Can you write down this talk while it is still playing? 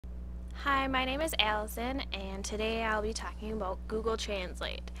Hi, my name is Allison, and today I'll be talking about Google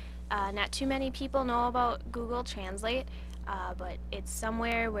Translate. Not too many people know about Google Translate, but it's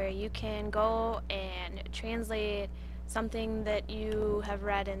somewhere where you can go and translate something that you have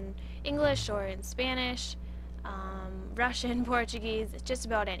read in English or in Spanish, Russian, Portuguese, just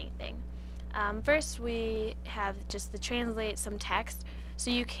about anything. First, we have just the translate some text, so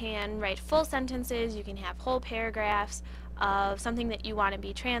you can write full sentences, you can have whole paragraphs of something that you want to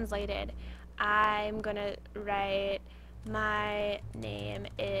be translated. I'm going to write, my name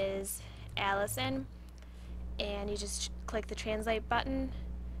is Allison, and you just click the translate button,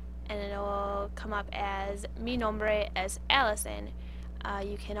 and it'll come up as mi nombre es Allison.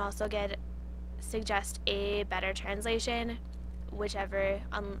 You can also suggest a better translation, whichever,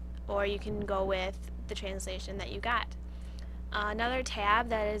 or you can go with the translation that you got. Another tab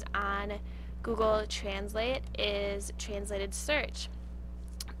that is on Google Translate is Translated Search.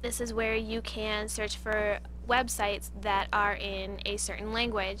 This is where you can search for websites that are in a certain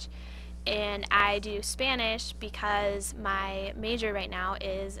language. And I do Spanish because my major right now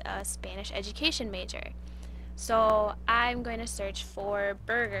is a Spanish education major. So I'm going to search for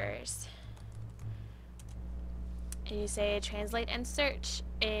burgers. And you say translate and search,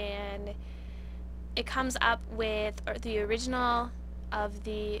 and it comes up with the original of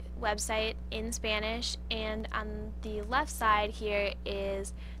the website in Spanish, and on the left side here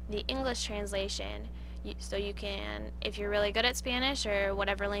is the English translation. So you can, if you're really good at Spanish or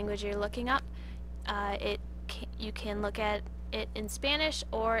whatever language you're looking up, you can look at it in Spanish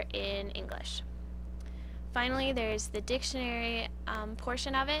or in English. Finally, there's the dictionary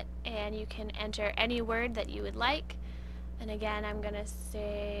portion of it, and you can enter any word that you would like. And again, I'm going to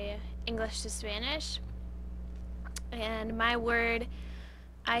say English to Spanish. And my word,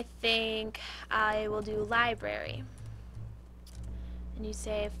 I think I will do library. And you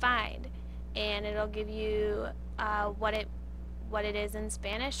say find, and it'll give you what it is in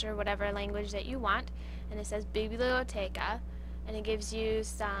Spanish or whatever language that you want. And it says biblioteca, and it gives you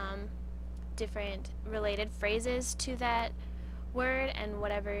some different related phrases to that word and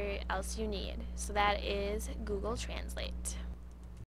whatever else you need. So that is Google Translate.